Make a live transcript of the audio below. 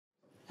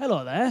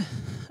Hello there.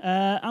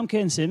 I'm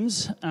Kane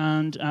Sims,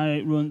 and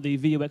I run the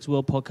VUX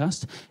World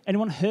podcast.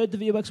 Anyone heard the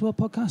VUX World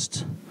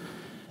podcast?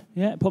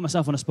 Yeah, put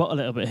myself on a spot a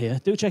little bit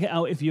here. Do check it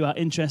out if you are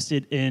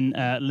interested in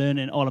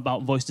learning all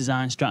about voice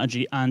design,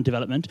 strategy, and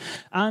development.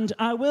 And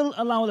I will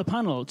allow the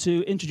panel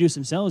to introduce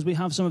themselves. We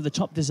have some of the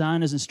top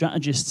designers and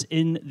strategists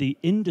in the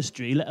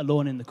industry, let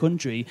alone in the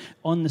country,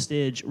 on the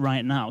stage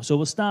right now. So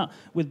we'll start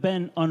with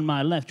Ben on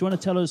my left. Do you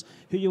want to tell us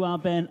who you are,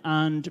 Ben,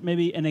 and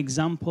maybe an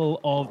example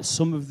of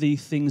some of the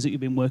things that you've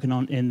been working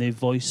on in the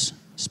voice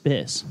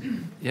space?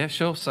 Yeah,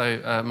 sure.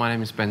 So my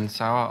name is Ben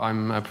Sauer.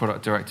 I'm a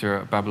product director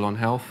at Babylon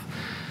Health.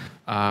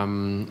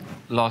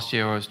 Last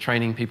year I was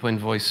training people in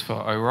voice for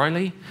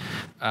O'Reilly,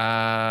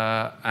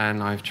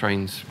 and I've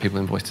trained people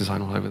in voice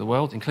design all over the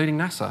world, including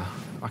NASA.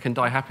 I can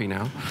die happy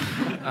now.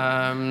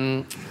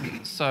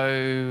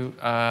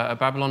 At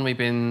Babylon we've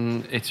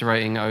been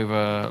iterating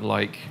over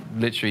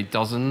literally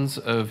dozens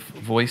of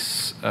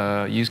voice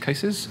use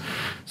cases.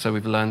 So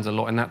we've learned a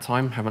lot in that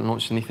time. Haven't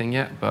launched anything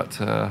yet, but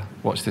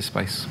watch this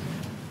space.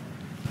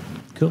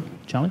 Cool.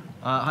 Charlie?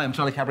 Hi, I'm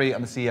Charlie Cadbury.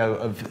 I'm the CEO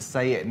of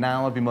Say It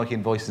Now. I've been working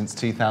in voice since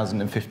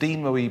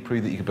 2015, where we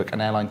proved that you could book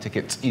an airline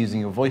ticket using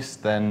your voice,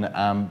 then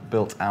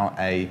built out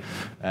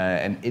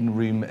an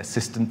in-room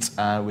assistant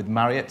with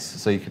Marriott,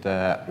 so you could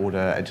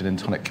order a gin and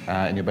tonic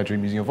in your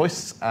bedroom using your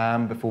voice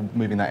before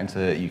moving that into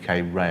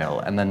UK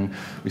rail. And then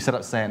we set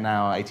up Say It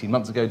Now 18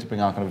 months ago to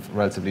bring our kind of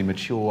relatively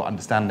mature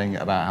understanding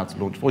about how to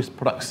launch voice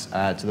products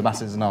to the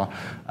masses. And our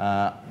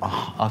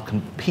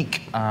kind of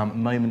peak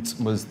moment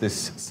was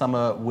this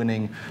summer,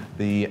 winning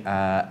the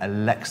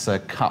Alexa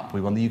Cup.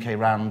 We won the UK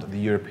round, the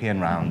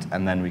European round,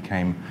 and then we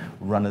came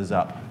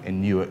runners-up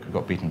in Newark. We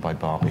got beaten by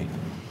Barbie.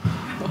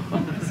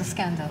 It's a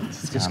scandal.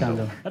 It's a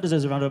scandal. That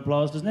deserves a round of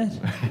applause, doesn't it?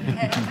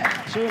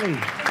 Surely.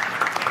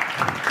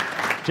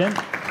 Jen?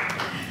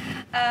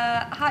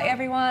 Hi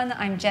everyone,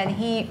 I'm Jen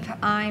Heap.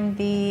 I'm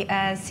the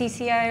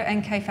CCO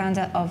and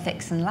co-founder of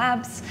Vixen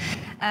Labs.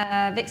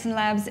 Vixen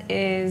Labs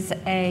is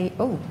a...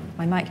 Oh,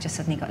 my mic just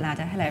suddenly got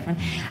louder. Hello everyone.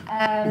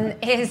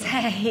 Is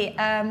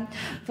a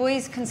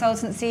voice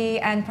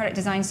consultancy and product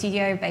design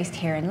studio based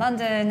here in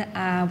London.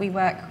 We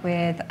work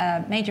with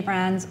major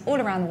brands all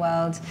around the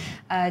world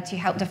to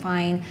help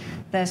define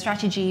the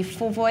strategy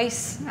for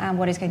voice and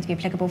what is going to be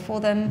applicable for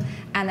them.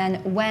 And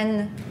then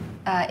when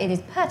it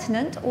is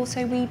pertinent,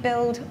 also we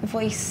build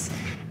voice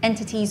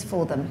entities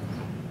for them.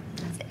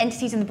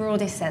 Entities in the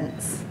broadest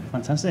sense.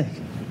 Fantastic.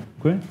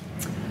 Quirine?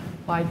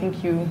 Well, I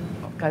think you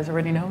guys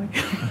already know me.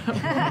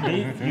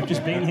 You've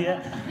just been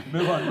here.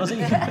 Move on,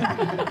 Rozzi.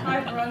 Hi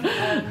everyone,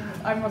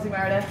 I'm Rozzi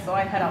Meredith, so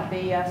I head up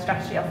the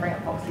strategy offering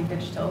at Voxly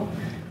Digital.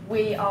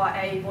 We are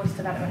a voice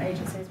development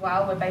agency as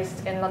well. We're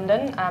based in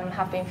London,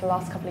 have been for the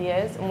last couple of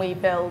years, and we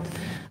build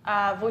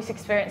voice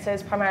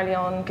experiences primarily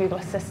on Google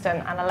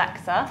Assistant and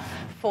Alexa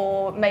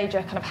for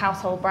major kind of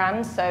household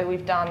brands. So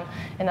we've done,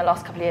 in the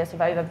last couple of years,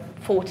 of over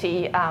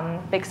 40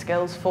 big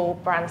skills for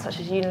brands such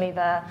as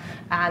Unilever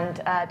and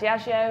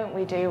Diageo.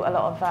 We do a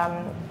lot of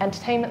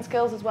entertainment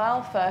skills as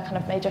well for kind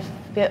of major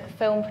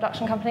film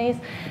production companies.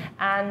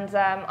 And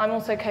I'm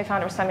also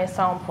co-founder of Send Me a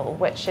Sample,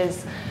 which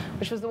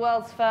was the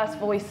world's first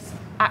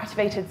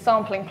voice-activated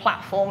sampling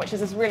platform, which is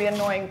this really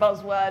annoying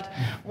buzzword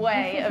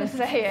way of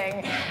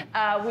saying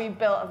we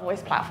built a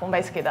voice platform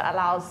basically that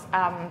allows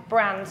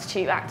brands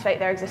to activate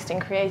their existing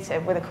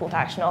creative with a call to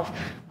action of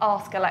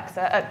ask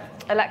Alexa,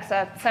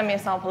 Alexa, send me a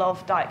sample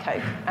of Diet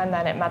Coke, and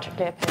then it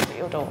magically appears at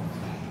your door.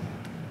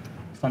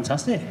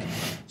 Fantastic.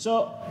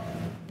 So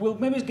we'll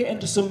maybe get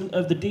into some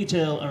of the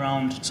detail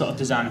around sort of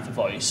designing for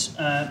voice.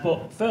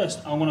 But first,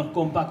 I want to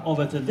go back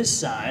over to this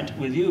side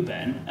with you,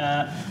 Ben.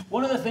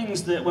 One of the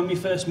things that when we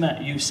first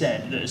met you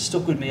said that has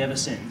stuck with me ever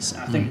since,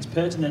 and I think it's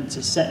pertinent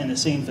to set in the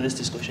scene for this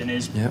discussion,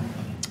 is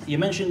you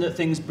mentioned that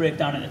things break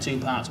down into two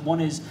parts. One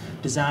is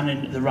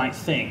designing the right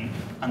thing,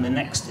 and the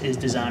next is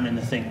designing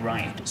the thing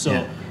right.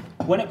 So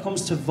when it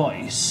comes to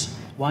voice,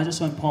 why is it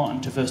so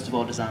important to first of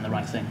all design the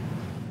right thing?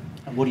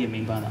 And what do you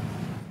mean by that?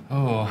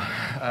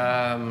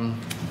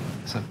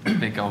 It's a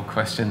big old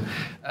question.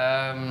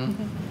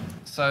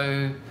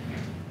 So,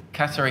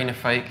 Katarina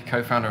Fake,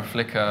 co-founder of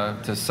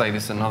Flickr, to say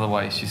this another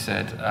way, she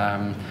said,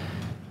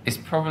 it's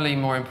probably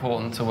more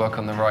important to work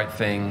on the right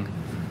thing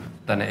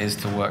than it is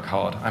to work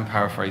hard. I'm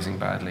paraphrasing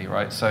badly,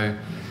 right? So,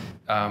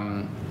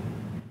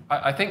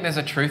 I think there's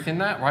a truth in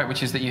that, right?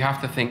 Which is that you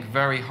have to think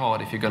very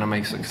hard if you're going to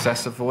make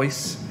success of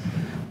voice,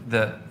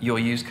 that your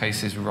use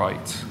case is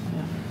right.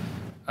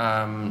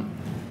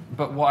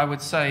 But what I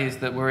would say is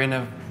that we're in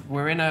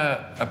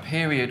a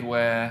period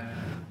where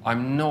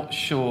I'm not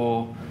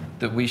sure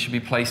that we should be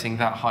placing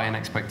that high an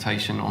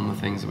expectation on the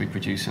things that we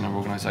produce in our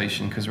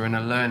organisation, because we're in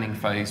a learning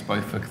phase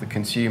both for the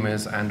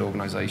consumers and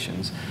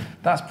organisations.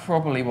 That's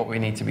probably what we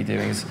need to be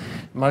doing. Is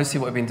mostly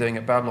what we've been doing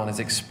at Babylon is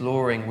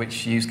exploring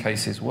which use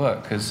cases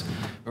work, because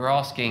we're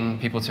asking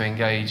people to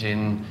engage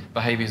in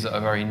behaviours that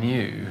are very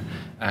new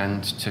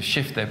and to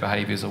shift their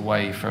behaviours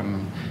away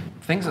from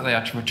things that they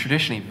are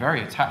traditionally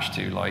very attached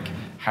to, like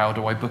how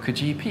do I book a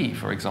GP,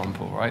 for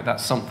example, right?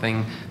 That's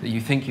something that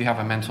you think you have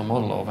a mental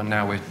model of, and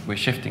now we're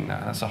shifting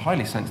that. That's a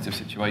highly sensitive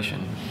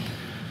situation.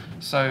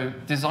 So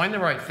design the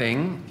right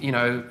thing,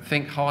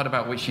 think hard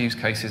about which use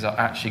cases are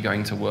actually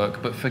going to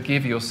work, but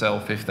forgive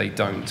yourself if they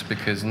don't,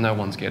 because no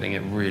one's getting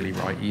it really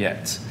right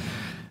yet.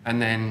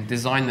 And then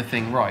design the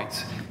thing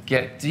right.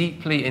 Get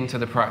deeply into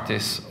the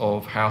practice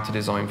of how to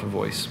design for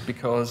voice,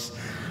 because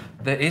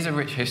there is a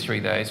rich history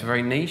there. It's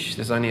very niche.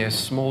 There's only a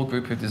small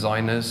group of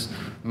designers,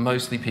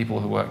 mostly people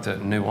who worked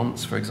at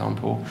Nuance, for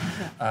example,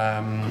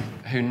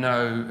 who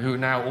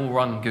now all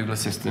run Google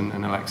Assistant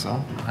and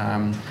Alexa.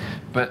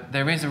 But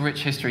there is a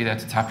rich history there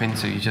to tap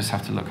into. You just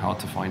have to look hard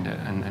to find it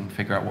and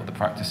figure out what the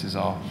practices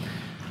are.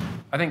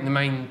 I think the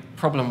main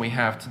problem we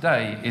have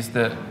today is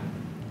that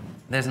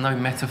there's no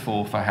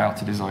metaphor for how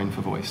to design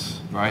for voice,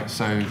 right?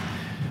 So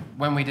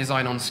when we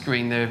design on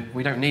screen,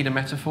 we don't need a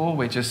metaphor.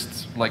 We're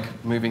just like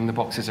moving the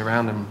boxes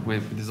around and we're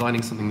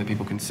designing something that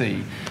people can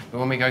see. But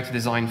when we go to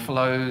design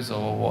flows,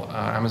 or what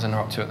Amazon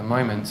are up to at the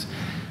moment,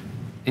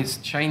 it's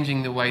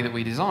changing the way that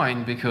we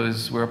design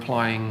because we're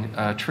applying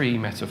a tree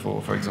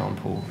metaphor, for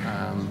example,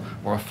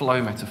 or a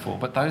flow metaphor.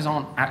 But those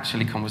aren't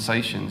actually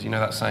conversations.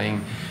 That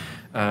saying,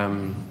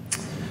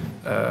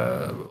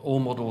 all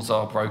models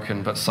are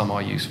broken, but some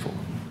are useful.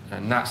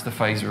 And that's the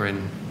phase we're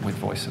in with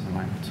voice at the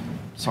moment.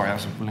 Sorry, I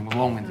was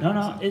long-winded.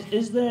 No.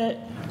 Is there,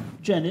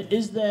 Jen,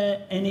 is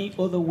there any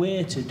other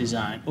way to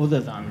design other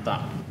than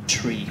that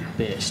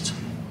tree-based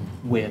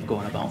way of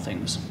going about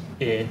things?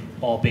 A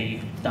or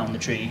B down the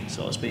tree,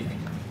 so to speak?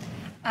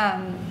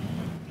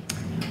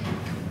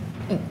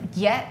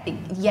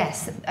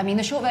 Yes. I mean,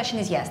 the short version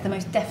is yes. There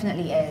most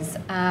definitely is.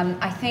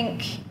 I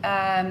think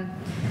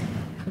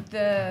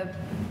the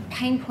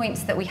pain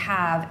points that we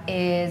have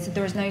is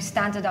there is no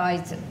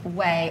standardized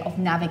way of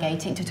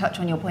navigating, to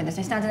touch on your point, there's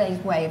no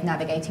standardized way of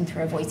navigating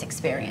through a voice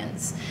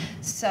experience.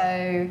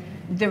 So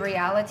the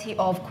reality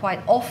of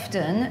quite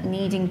often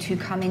needing to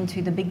come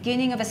into the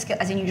beginning of a skill,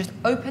 as in you just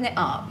open it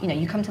up,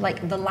 you come to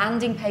like the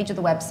landing page of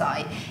the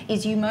website,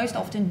 is you most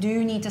often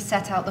do need to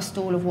set out the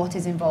stall of what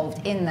is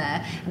involved in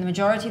there. And the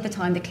majority of the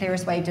time, the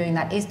clearest way of doing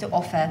that is to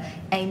offer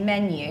a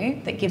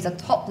menu that gives a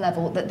top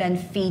level that then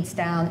feeds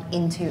down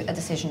into a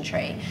decision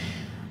tree.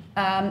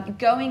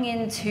 Going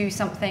into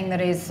something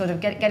that is sort of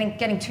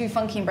getting too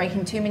funky and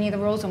breaking too many of the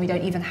rules, and we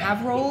don't even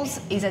have rules,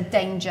 is a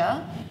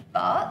danger.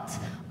 But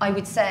I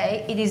would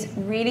say it is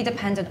really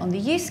dependent on the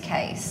use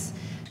case.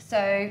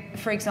 So,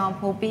 for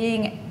example,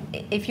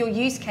 if your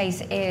use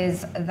case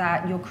is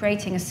that you're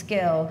creating a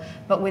skill,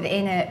 but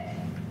within it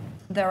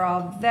there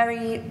are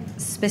very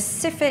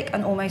specific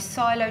and almost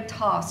siloed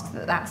tasks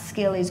that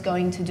skill is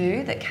going to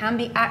do that can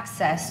be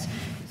accessed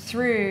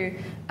through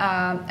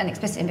an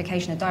explicit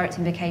invocation, a direct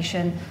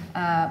invocation,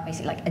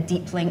 basically like a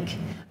deep link,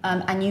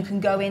 and you can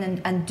go in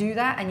and do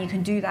that, and you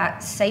can do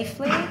that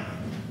safely.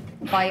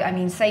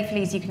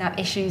 Safely is you can have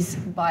issues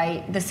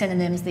by the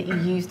synonyms that you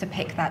use to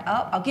pick that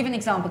up. I'll give an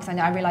example because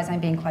I realize I'm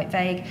being quite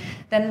vague.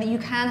 Then you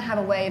can have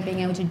a way of being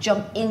able to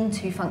jump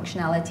into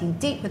functionality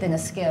deep within a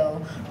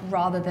skill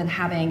rather than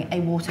having a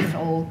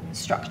waterfall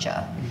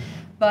structure.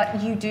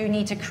 But you do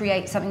need to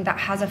create something that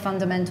has a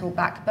fundamental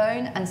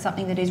backbone and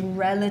something that is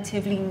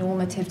relatively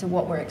normative to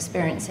what we're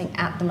experiencing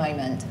at the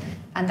moment.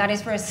 And that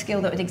is for a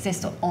skill that would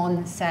exist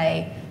on,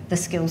 say, the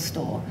skills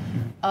store.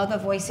 Other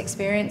voice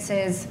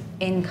experiences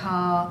in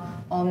car,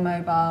 on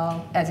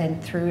mobile, as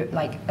in through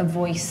like a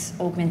voice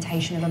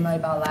augmentation of a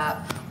mobile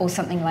app or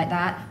something like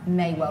that,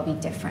 may well be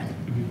different.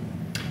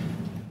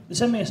 The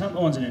send me a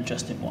sample one's an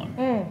interesting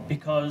one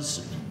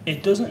because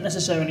it doesn't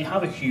necessarily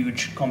have a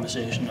huge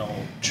conversational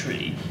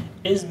tree.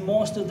 Is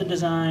most of the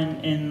design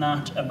in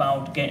that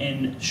about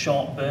getting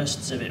short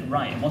bursts of it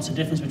right? And what's the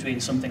difference between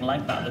something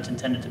like that that's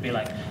intended to be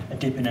like a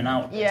dip in and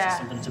out versus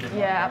something that's a bit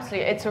more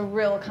absolutely. It's a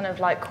real kind of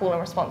like call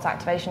and response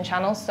activation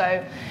channel.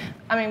 So,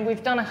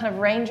 we've done a kind of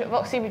range at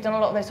Voxly. We've done a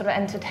lot of those sort of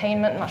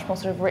entertainment, much more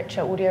sort of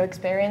richer audio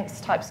experience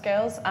type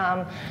skills.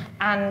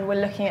 And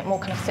we're looking at more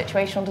kind of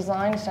situational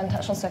design, just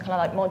intentional, so kind of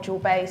like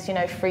module-based,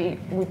 free.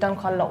 We've done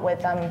quite a lot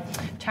with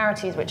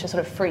charities, which are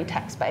sort of free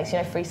text-based,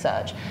 free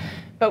search.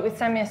 But with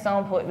Send Me a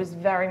Sample, it was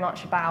very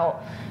much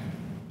about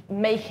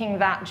making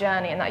that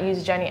journey and that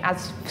user journey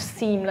as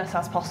seamless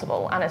as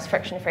possible and as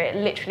friction-free. It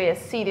literally is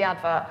see the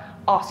advert,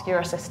 ask your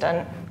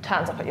assistant,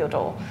 turns up at your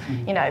door,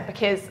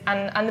 because,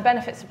 and the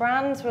benefits to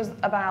brands was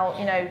about,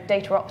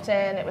 data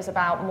opt-in, it was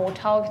about more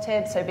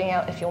targeted, so being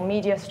able, if your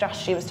media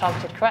strategy was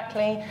targeted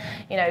correctly,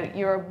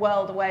 you're a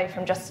world away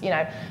from just,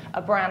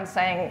 a brand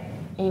saying,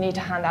 you need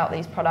to hand out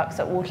these products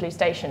at Waterloo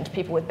Station to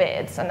people with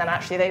beards, and then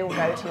actually they all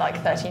go to like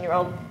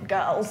 13-year-old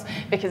girls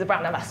because the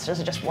brand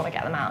ambassadors just want to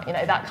get them out.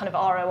 That kind of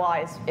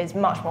ROI is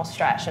much more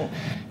stretched, and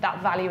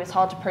that value is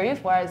hard to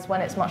prove, whereas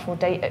when it's much more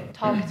data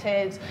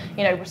targeted,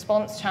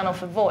 response channel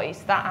for voice,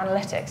 that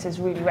analytics is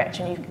really rich,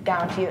 and you can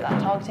guarantee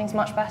that targeting is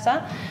much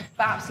better.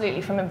 But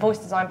absolutely, from a voice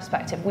design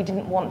perspective, we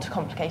didn't want to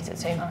complicate it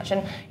too much.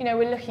 And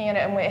we're looking at it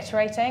and we're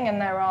iterating, and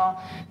there are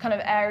kind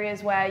of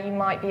areas where you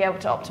might be able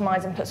to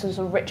optimize and put sort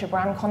of richer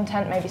brand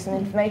content maybe some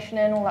information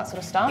in, all that sort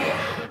of stuff.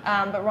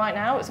 But right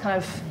now it's kind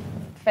of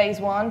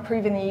phase one,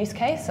 proving the use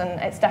case, and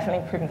it's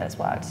definitely proven that it's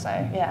worked. So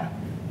yeah.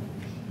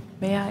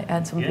 May I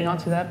add something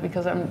onto that?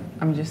 Because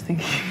I'm just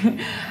thinking,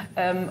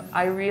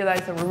 I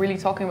realize that we're really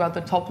talking about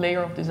the top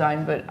layer of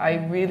design, but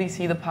I really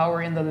see the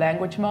power in the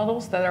language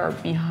models that are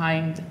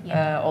behind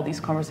all these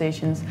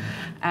conversations.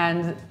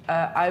 And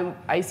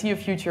I see a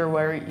future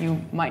where you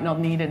might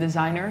not need a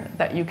designer,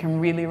 that you can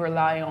really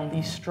rely on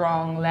these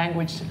strong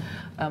language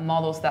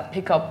models that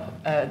pick up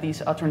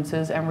these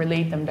utterances and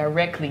relate them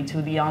directly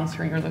to the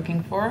answer you're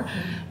looking for.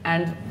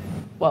 And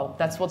well,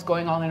 that's what's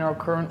going on in our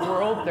current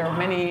world. There are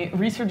many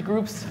research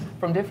groups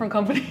from different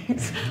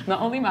companies, not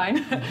only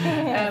mine,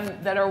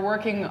 that are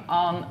working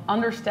on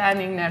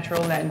understanding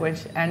natural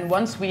language. And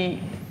once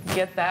we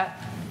get that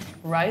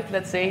right,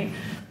 let's say,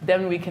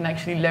 then we can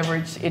actually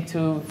leverage it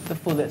to the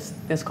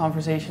fullest, this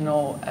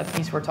conversational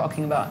piece we're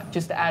talking about.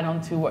 Just to add on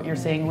to what you're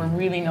saying, we're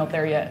really not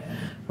there yet.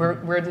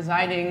 We're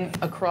designing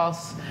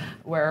across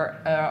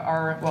where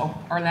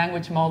our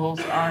language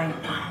models aren't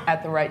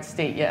at the right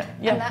state yet.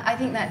 Yeah. And I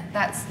think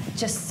that's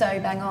just so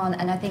bang on,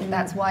 and I think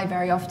that's why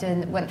very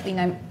often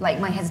when like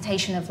my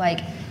hesitation of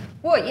like,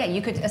 well, yeah,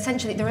 you could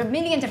essentially, there are a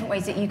million different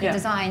ways that you could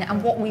design,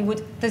 and what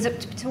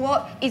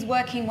what is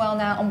working well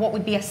now and what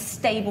would be a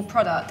stable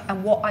product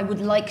and what I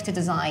would like to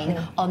design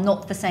are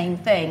not the same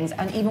things.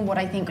 And even what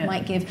I think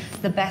might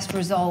give the best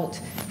result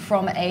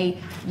from a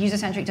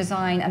user-centric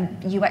design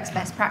and UX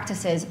best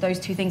practices, those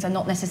two things are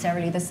not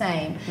necessarily the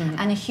same.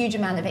 And a huge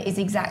amount of it is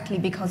exactly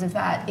because of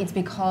that. It's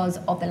because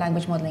of the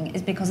language modeling.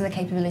 It's because of the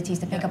capabilities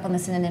to pick up on the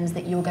synonyms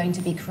that you're going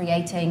to be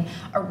creating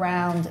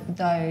around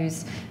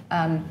those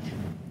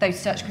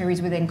search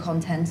queries within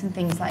content and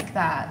things like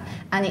that.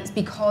 And it's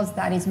because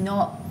that is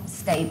not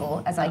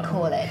stable, as I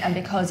call it, and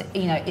because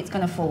it's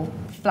going to fall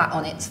flat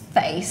on its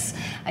face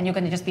and you're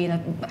going to just be in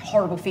a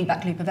horrible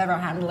feedback loop of error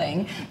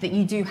handling, that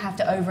you do have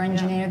to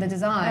over-engineer the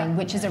design,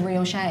 which is a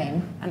real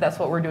shame. And that's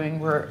what we're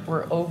doing.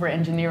 We're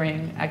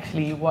over-engineering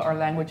actually what our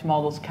language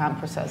models can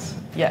process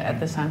at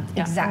this time.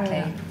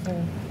 Exactly.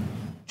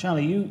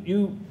 Charlie,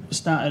 you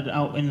started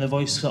out in the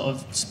voice sort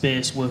of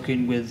space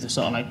working with the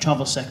sort of like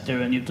travel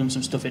sector, and you've done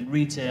some stuff in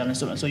retail and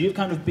stuff. So you've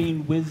kind of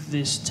been with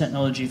this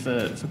technology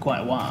for quite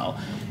a while.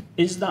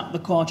 Is that the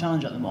core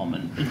challenge at the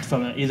moment,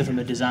 either from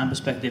a design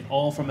perspective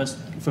or from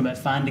a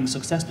finding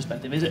success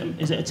perspective? Is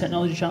it a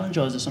technology challenge,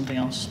 or is there something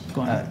else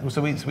going on?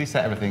 So we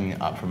set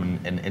everything up from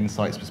an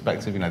insights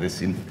perspective.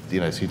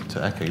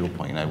 To echo your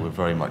point, we're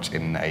very much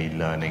in a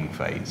learning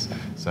phase.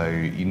 So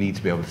you need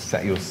to be able to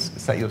set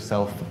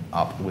yourself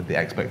up with the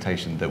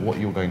expectation that what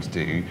you're going to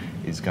do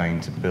is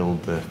going to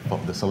build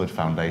the solid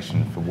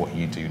foundation for what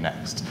you do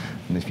next.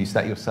 And if you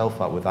set yourself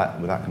up with that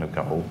kind of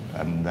goal,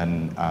 and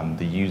then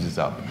the users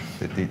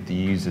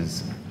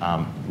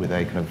with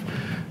a kind of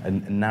a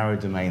narrow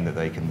domain that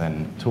they can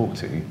then talk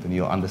to, then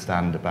you'll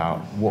understand about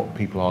what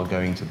people are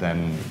going to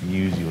then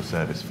use your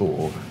service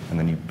for, and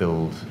then you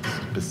build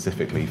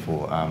specifically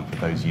for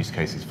those use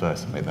cases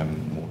first and make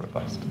them more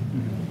robust.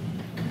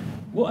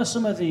 What are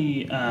some of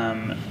the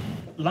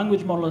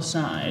language model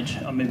aside,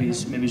 or maybe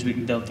we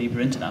can delve deeper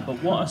into that,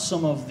 but what are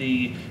some of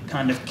the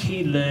kind of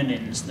key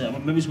learnings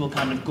that maybe we'll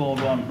kind of go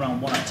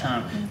around one at a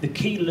time, the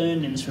key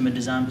learnings from a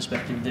design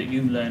perspective that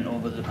you've learned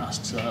over the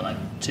past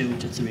 2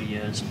 to 3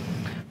 years?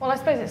 Well, I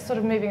suppose it's sort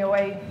of moving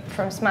away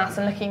from SMAS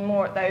and looking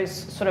more at those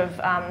sort of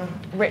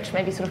rich,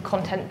 maybe sort of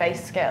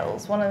content-based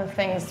skills. One of the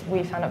things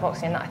we found at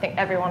Voxly, and that I think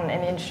everyone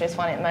in the industry is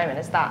finding at the moment,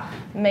 is that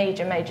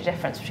major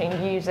difference between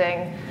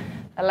using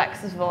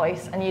Alexa's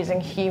voice and using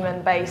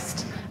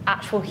human-based,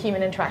 actual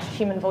human interaction,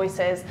 human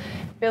voices,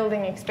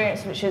 building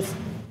experience, which is,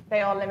 they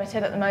are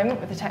limited at the moment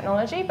with the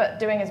technology, but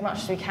doing as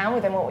much as we can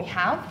within what we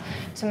have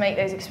to make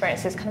those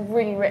experiences kind of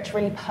really rich,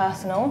 really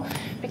personal.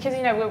 Because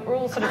we're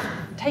all sort of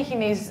taking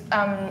these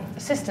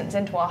assistants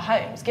into our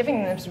homes,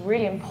 giving them this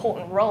really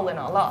important role in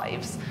our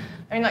lives.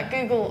 I mean, like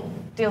Google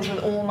deals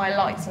with all my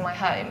lights in my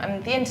home,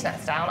 and the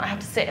internet's down, I have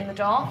to sit in the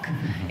dark.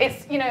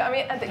 It's,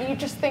 you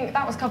just think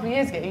that was a couple of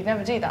years ago, you'd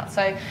never do that.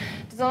 So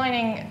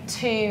designing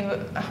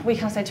to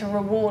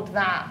reward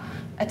that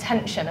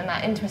attention and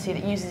that intimacy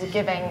that users are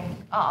giving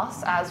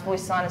us as voice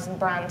designers and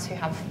brands who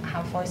have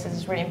voices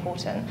is really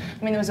important.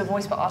 I mean, there was a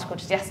VoiceBot article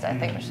just yesterday, I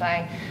think, which was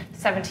saying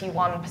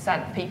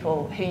 71% of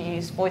people who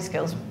use voice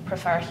skills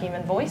prefer a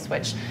human voice,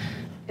 which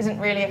isn't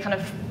really a kind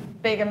of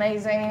big,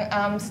 amazing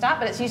stat,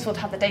 but it's useful to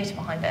have the data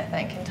behind it, I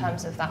think, in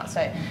terms of that.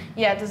 So,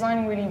 yeah,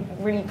 designing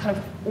really kind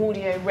of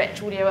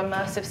audio-rich,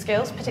 audio-immersive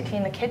skills, particularly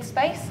in the kids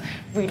space,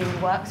 really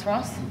works for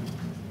us.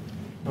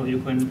 Well,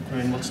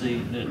 Quirine, what's the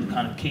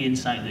kind of key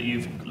insight that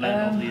you've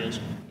learned over the years?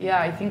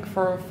 Yeah, I think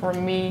for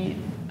me,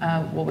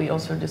 what we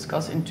also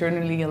discuss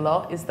internally a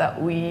lot is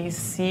that we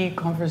see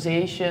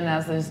conversation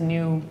as this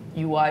new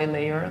UI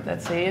layer,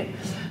 let's say it.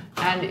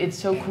 And it's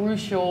so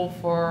crucial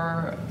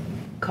for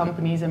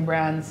companies and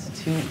brands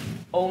to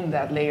own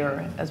that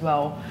layer as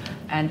well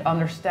and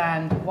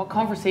understand what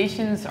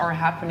conversations are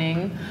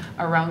happening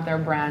around their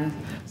brand.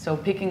 So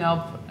picking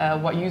up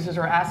what users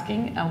are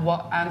asking and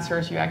what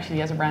answers you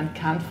actually as a brand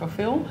can't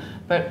fulfill,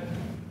 but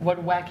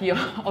what wacky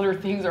other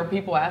things are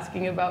people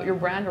asking about your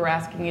brand or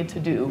asking it to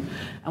do.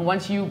 And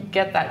once you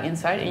get that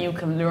insight and you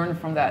can learn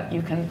from that,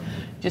 you can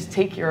just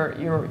take your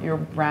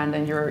brand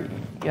and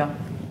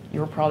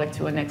your product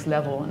to a next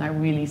level. And I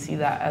really see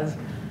that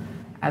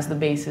as the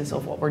basis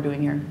of what we're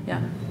doing here.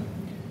 Yeah.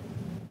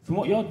 From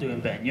what you're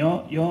doing, Ben,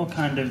 you're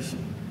kind of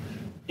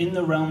in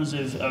the realms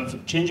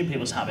of changing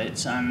people's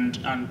habits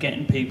and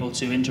getting people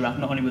to interact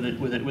not only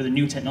with a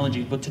new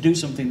technology, but to do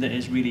something that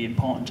is really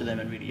important to them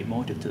and really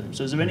emotive to them.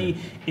 So is there any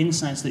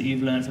insights that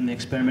you've learned from the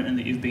experiment and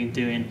that you've been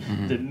doing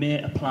that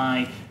may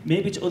apply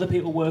maybe to other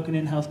people working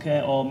in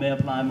healthcare or may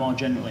apply more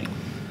generally?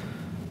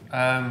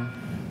 I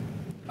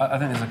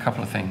think there's a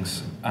couple of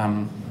things.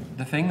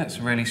 The thing that's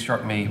really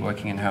struck me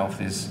working in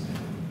health is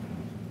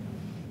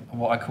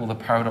what I call the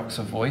paradox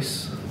of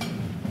voice.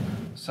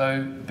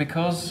 So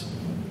because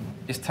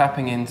it's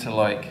tapping into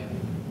like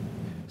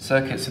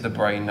circuits of the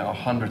brain that are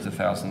hundreds of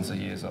thousands of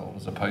years old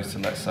as opposed to,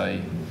 let's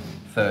say,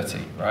 30,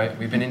 right?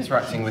 We've been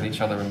interacting with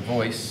each other with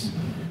voice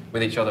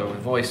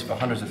for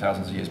hundreds of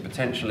thousands of years,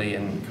 potentially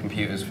in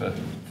computers for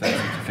 30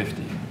 to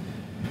 50.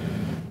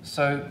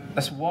 So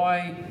that's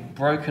why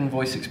broken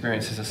voice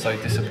experiences are so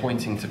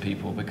disappointing to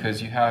people,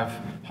 because you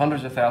have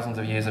hundreds of thousands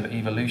of years of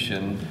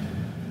evolution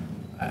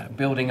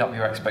building up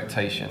your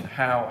expectation.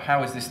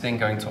 How is this thing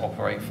going to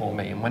operate for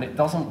me? And when it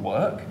doesn't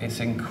work, it's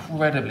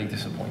incredibly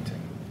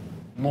disappointing.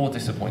 More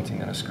disappointing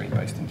than a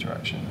screen-based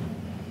interaction.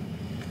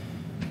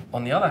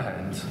 On the other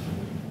hand,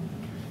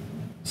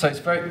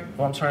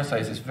 what I'm trying to say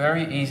is it's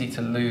very easy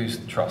to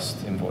lose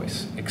trust in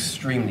voice,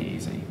 extremely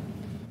easy.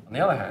 On the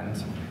other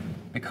hand,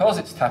 because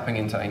it's tapping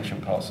into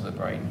ancient parts of the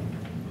brain,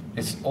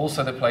 it's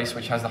also the place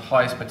which has the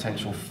highest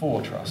potential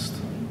for trust.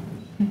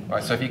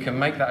 Right, so if you can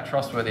make that a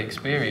trustworthy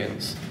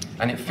experience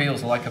and it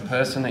feels like a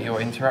person that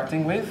you're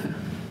interacting with,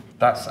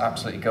 that's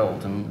absolutely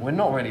gold. And we're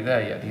not really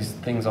there yet. These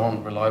things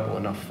aren't reliable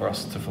enough for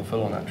us to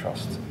fulfill on that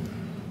trust.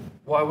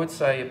 What I would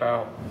say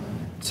about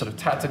sort of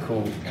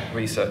tactical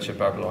research at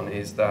Babylon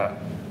is that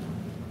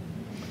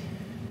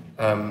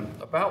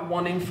about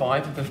 1 in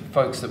 5 of the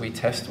folks that we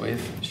test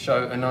with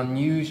show an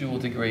unusual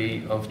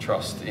degree of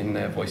trust in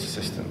their voice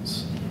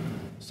assistants.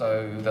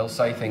 So they'll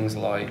say things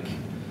like,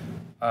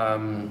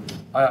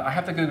 I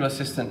have the Google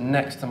Assistant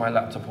next to my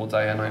laptop all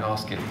day and I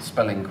ask it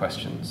spelling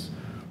questions.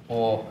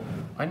 Or,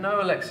 I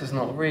know Alexa's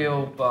not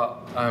real,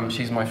 but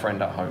she's my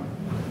friend at home.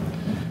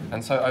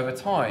 And so over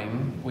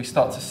time, we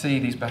start to see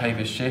these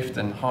behaviors shift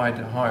and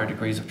higher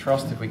degrees of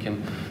trust if we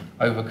can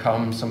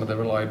overcome some of the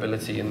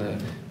reliability and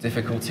the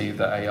difficulty of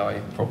the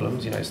AI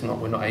problems. You know,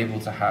 we're not able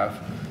to have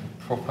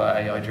proper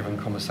AI-driven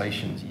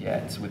conversations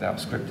yet without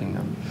scripting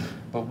them.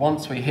 But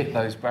once we hit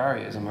those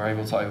barriers and we're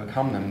able to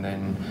overcome them,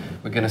 then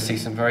we're going to see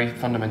some very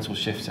fundamental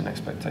shifts in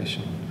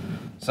expectation.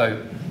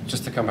 So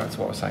just to come back to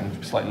what I was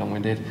saying, slightly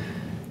long-winded,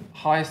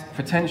 highest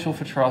potential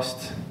for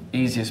trust,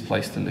 easiest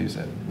place to lose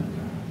it.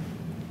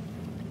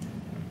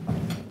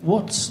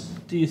 What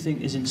do you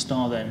think is in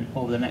store then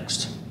over the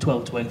next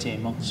 12 to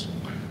 18 months?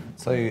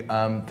 So,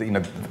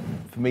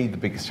 for me, the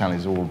biggest challenge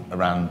is all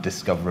around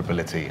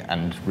discoverability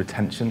and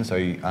retention. So,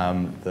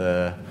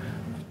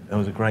 there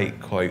was a great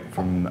quote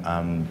from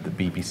the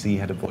BBC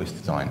head of voice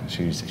design.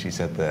 She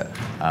said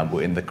that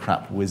we're in the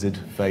crap wizard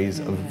phase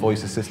of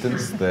voice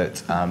assistants.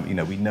 That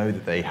we know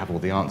that they have all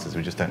the answers.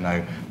 We just don't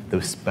know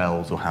the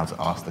spells or how to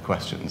ask the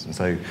questions. And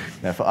so,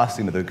 for us,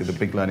 the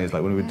big learning is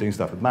like when we were doing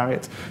stuff with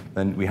Marriott,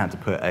 then we had to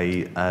put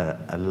a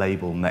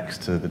label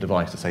next to the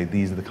device to say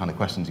these are the kind of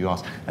questions you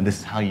ask, and this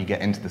is how you get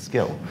into the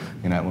skill.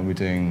 When we're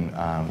doing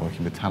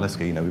working with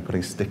Talisker, we're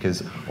putting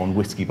stickers on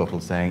whiskey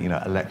bottles saying,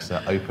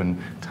 Alexa, open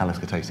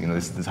Talisker tasting.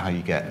 This is how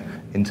you get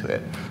into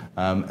it.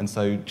 And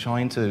so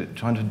trying to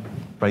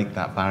break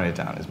that barrier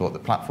down is what the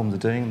platforms are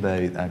doing.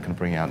 They can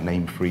bring out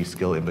name-free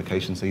skill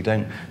invocations, so you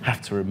don't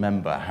have to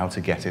remember how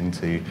to get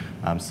into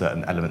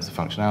certain elements of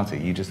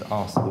functionality. You just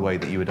ask the way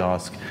that you would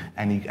ask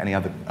any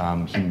other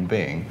human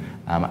being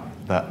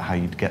how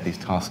you'd get these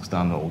tasks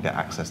done or get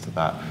access to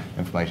that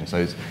information.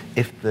 So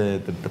if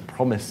the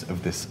promise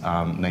of this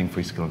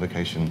name-free skill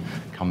invocation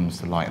comes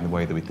to light in the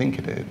way that we think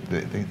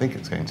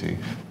it's going to,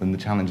 then the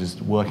challenge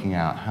is working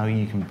out how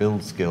you can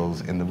build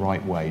skills in the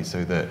right way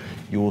so that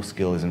your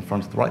skill is in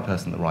front of the right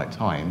person at the right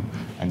time,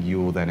 and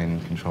you're then in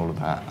control of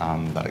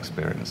that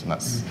experience. And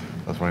that's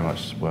very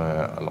much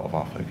where a lot of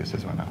our focus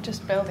is right now.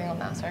 Just building on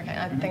that, sorry,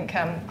 I think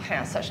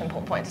that's such an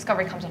important point.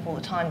 Discovery comes up all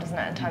the time, doesn't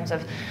it, in terms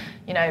of,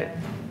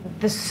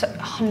 there's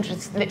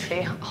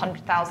literally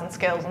 100,000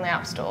 skills on the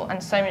App Store,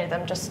 and so many of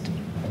them just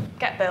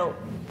get built,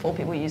 4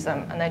 people use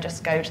them, and they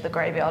just go to the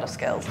graveyard of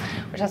skills,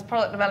 which as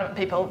product development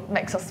people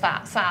makes us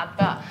sad.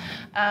 But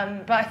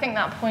I think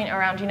that point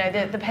around,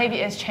 the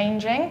behaviour is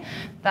changing,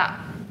 that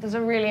There's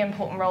a really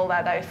important role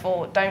there, though,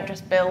 for don't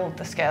just build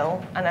the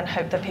skill and then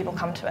hope that people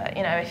come to it.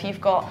 You know, if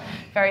you've got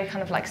very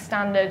kind of like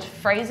standard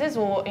phrases,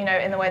 or, you know,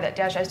 in the way that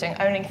Diageo's doing,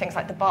 owning things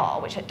like the bar,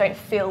 which don't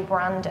feel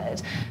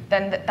branded,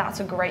 then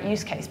that's a great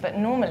use case. But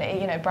normally,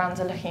 you know,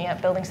 brands are looking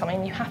at building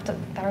something,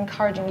 and they're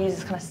encouraging users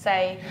to kind of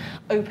say,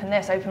 open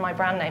this, open my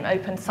brand name,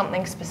 open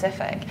something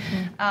specific,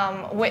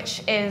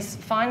 which is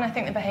fine. I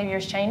think the behaviour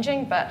is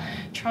changing, but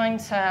trying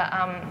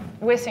to,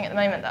 we're seeing at the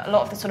moment that a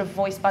lot of the sort of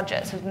voice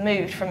budgets have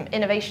moved from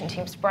innovation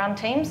teams to brand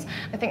teams.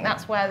 I think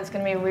that's where there's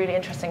going to be a really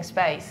interesting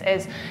space,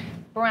 is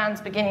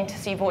brands beginning to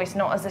see voice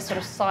not as this sort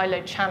of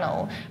siloed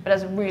channel, but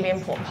as a really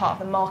important part of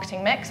the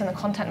marketing mix and the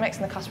content mix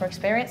and the customer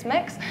experience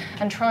mix,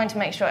 and trying to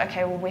make sure,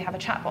 okay, well, we have a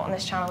chatbot on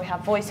this channel, we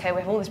have voice here,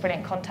 we have all this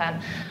brilliant content.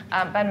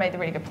 Ben made the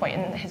really good point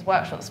in his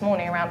workshop this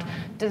morning around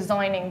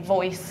designing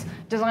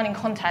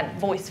content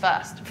voice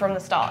first from the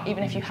start,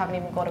 even if you haven't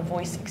even got a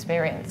voice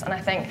experience. And I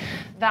think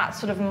that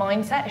sort of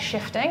mindset is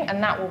shifting,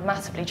 and that will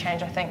massively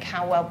change, I think,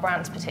 how well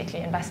brands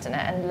particularly invest in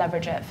it and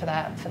leverage it for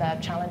their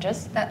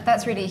challenges.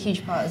 That's really a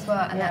huge part as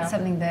well, and that's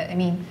something that, I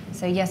mean,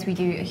 so yes, we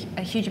do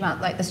a huge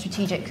amount, like the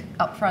strategic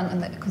upfront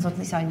and the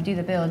consultancy side, we do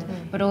the build,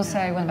 but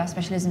also one of our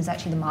specialisms is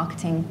actually the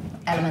marketing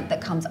element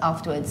that comes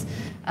afterwards.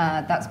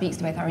 That speaks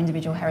to both our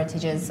individual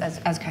heritages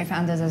as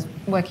co-founders, as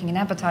working in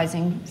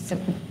advertising,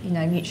 you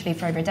know, mutually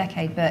for over a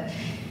decade, but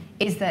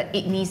is that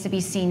it needs to be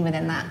seen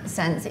within that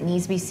sense. It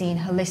needs to be seen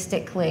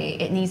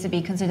holistically. It needs to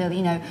be considered,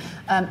 you know,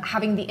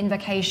 having the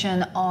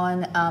invocation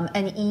on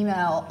an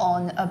email,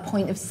 on a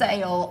point of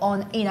sale,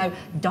 on, you know,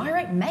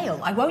 direct mail.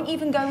 I won't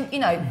even go, you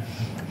know,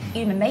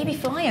 maybe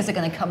flyers are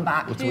going to come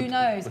back. Who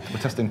knows? We're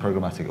testing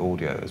programmatic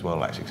audio as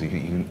well, actually, because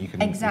you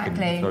can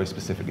very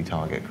specifically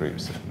target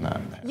groups.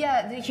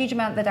 Yeah, the huge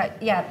amount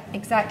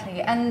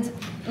exactly. And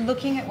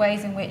looking at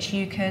ways in which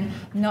you can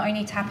not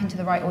only tap into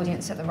the right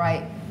audience at the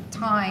right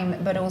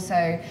time, but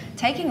also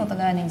taking all the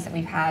learnings that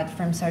we've had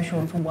from social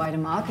and from wider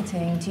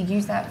marketing to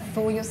use that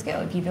for your skill.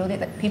 If you build it,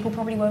 that people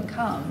probably won't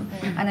come.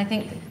 And I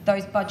think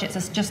those budgets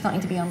are just starting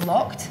to be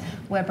unlocked,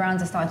 where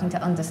brands are starting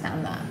to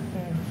understand that,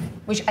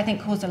 which I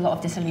think caused a lot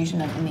of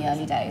disillusionment in the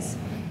early days.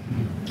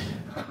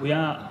 We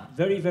are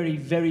very, very,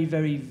 very,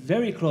 very,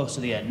 very close to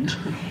the end.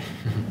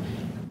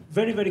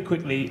 Very, very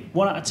quickly,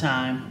 one at a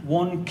time,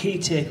 one key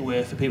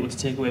takeaway for people to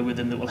take away with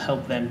them that will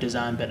help them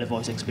design better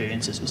voice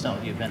experiences. We'll start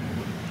with you, Ben.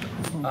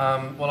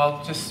 Well,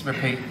 I'll just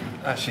repeat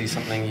actually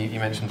something you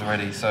mentioned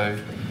already. So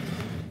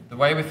the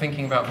way we're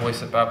thinking about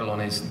voice at Babylon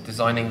is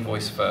designing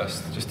voice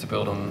first, just to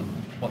build on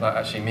what that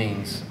actually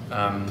means.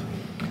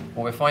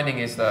 What we're finding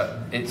is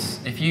that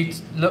if you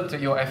looked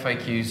at your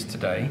FAQs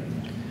today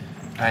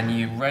and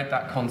you read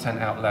that content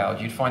out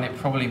loud, you'd find it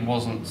probably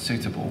wasn't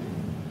suitable.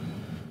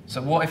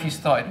 So what if you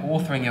started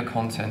authoring your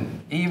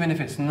content, even if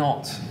it's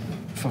not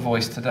for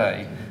voice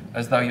today,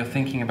 as though you're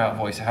thinking about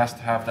voice? It has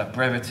to have that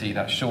brevity,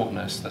 that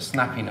shortness, that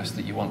snappiness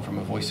that you want from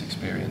a voice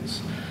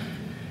experience.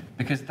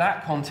 Because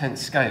that content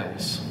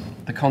scales.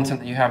 The content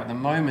that you have at the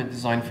moment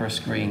designed for a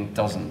screen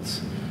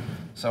doesn't.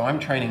 So I'm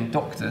training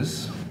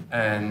doctors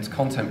and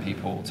content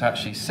people to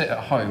actually sit at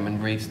home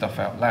and read stuff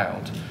out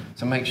loud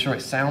to make sure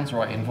it sounds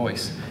right in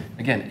voice.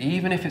 Again,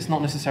 even if it's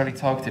not necessarily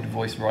targeted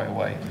voice right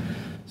away.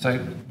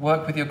 So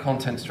work with your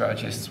content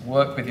strategists,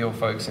 work with your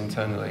folks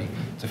internally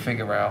to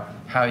figure out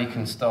how you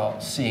can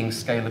start seeing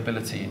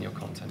scalability in your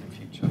content in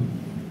future.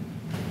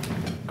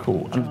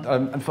 Cool.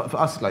 And for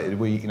us, like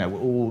we're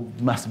all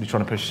massively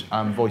trying to push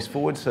voice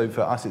forward. So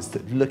for us, it's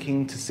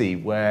looking to see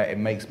where it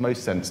makes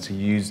most sense to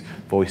use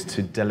voice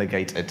to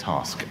delegate a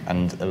task,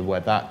 and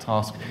where that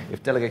task,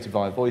 if delegated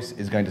via voice,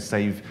 is going to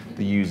save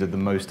the user the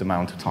most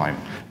amount of time.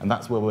 And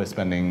that's where we're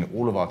spending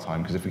all of our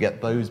time, because if we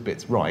get those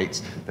bits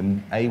right,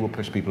 then A, we'll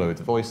push people over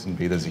to voice, and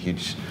B, there's a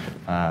huge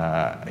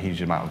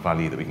amount of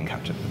value that we can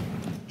capture.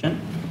 Jen?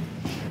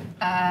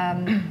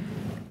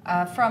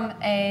 From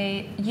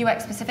a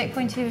UX-specific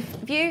point of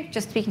view,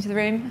 just speaking to the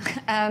room,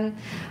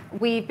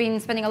 we've been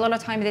spending a lot of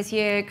time this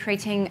year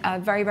creating a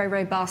very, very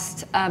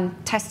robust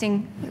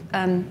testing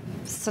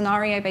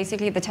scenario,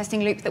 basically, the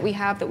testing loop that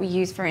we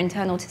use for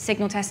internal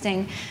signal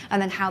testing,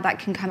 and then how that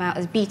can come out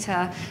as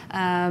beta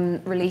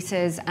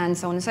releases and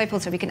so on and so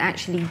forth, so we can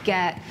actually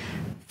get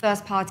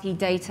first-party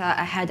data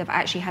ahead of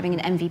actually having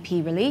an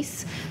MVP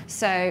release.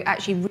 So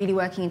actually really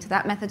working into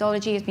that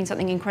methodology has been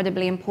something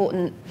incredibly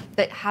important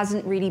that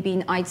hasn't really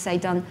been, I'd say,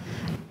 done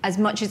as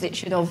much as it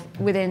should have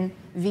within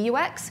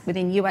VUX.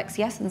 Within UX,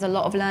 yes, there's a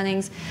lot of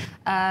learnings.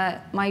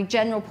 My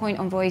general point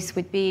on voice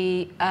would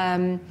be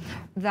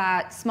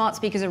that smart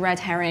speakers are red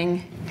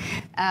herring.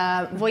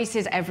 Voice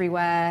is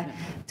everywhere.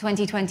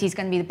 2020 is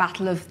going to be the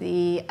battle of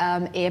the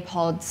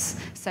earpods,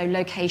 so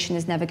location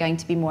is never going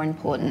to be more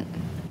important.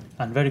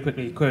 And very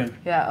quickly, Quirine.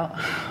 Yeah,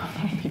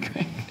 I'll be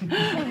quick.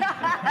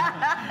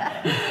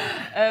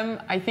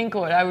 I think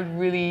what I would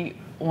really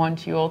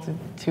want you all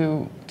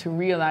to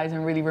realize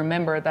and really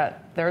remember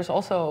that there's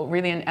also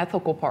really an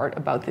ethical part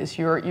about this.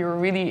 You're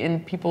really in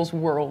people's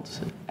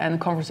worlds, and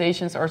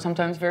conversations are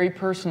sometimes very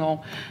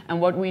personal. And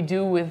what we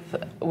do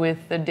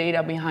with the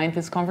data behind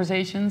these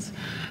conversations,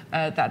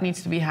 that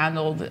needs to be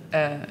handled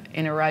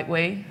in a right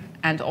way.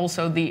 And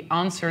also the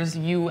answers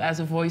you as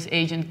a voice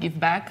agent give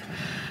back.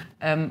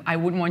 I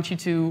wouldn't want you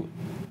to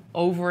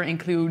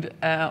over-include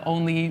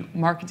only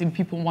marketing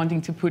people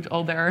wanting to put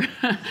all their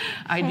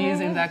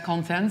ideas in that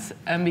content,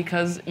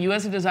 because you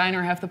as a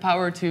designer have the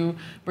power to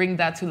bring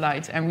that to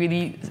light and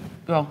really,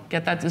 well,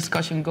 get that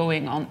discussion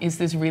going on, is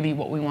this really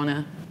what we want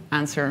to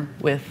answer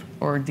with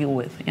or deal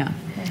with? Yeah.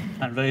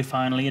 And very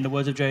finally, in the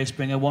words of Jerry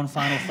Springer, one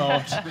final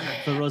thought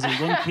for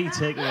Rozzi, one key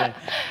takeaway.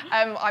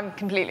 I'm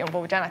completely on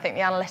board with Jen. I think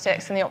the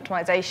analytics and the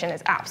optimization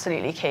is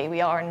absolutely key.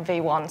 We are in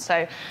V1,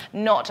 so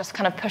not just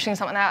kind of pushing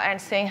something out there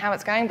and seeing how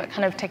it's going, but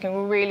kind of taking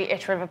a really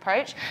iterative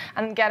approach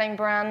and getting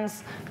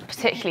brands,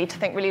 particularly, to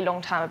think really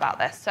long term about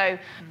this. So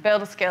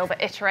build a skill,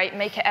 but iterate,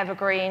 make it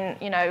evergreen.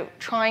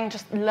 Try and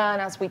just learn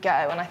as we go.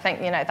 And I think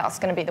that's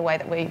going to be the way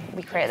that we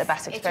create the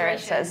best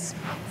experiences.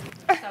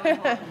 So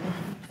important.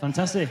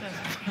 Fantastic.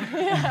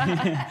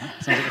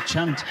 Sounds like a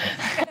chant.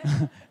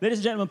 Ladies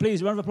and gentlemen,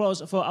 please, a round of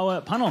applause for our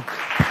panel.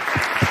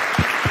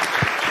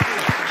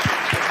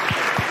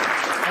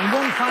 And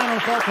one final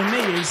thought from me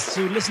is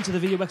to listen to the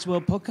VUX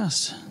World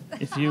podcast,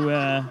 if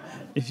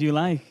you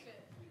like.